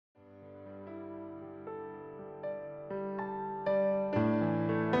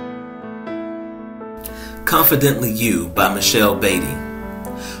Confidently You by Michelle Beatty.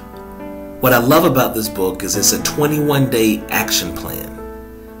 What I love about this book is it's a 21-day action plan.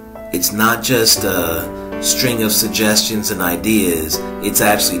 It's not just a string of suggestions and ideas. It's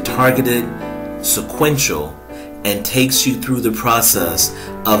actually targeted, sequential, and takes you through the process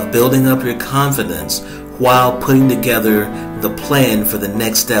of building up your confidence while putting together the plan for the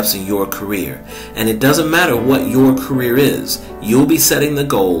next steps in your career. And it doesn't matter what your career is. You'll be setting the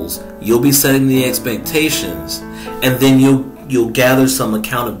goals, you'll be setting the expectations, and then you'll gather some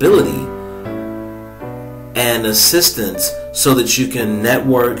accountability and assistance so that you can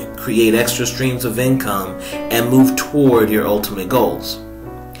network, create extra streams of income, and move toward your ultimate goals.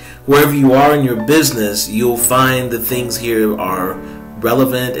 Wherever you are in your business, you'll find that things here are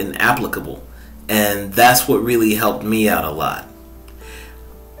relevant and applicable. And that's what really helped me out a lot.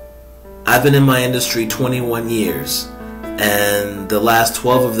 I've been in my industry 21 years, and the last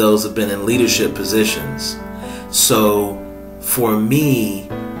 12 of those have been in leadership positions. So for me,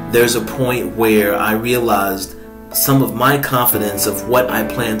 there's a point where I realized some of my confidence of what I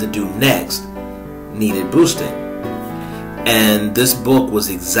plan to do next needed boosting. And this book was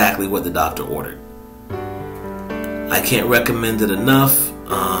exactly what the doctor ordered. I can't recommend it enough.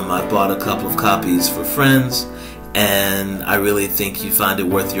 I bought a couple of copies for friends, and I really think you find it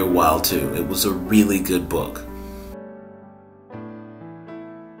worth your while too. It was a really good book.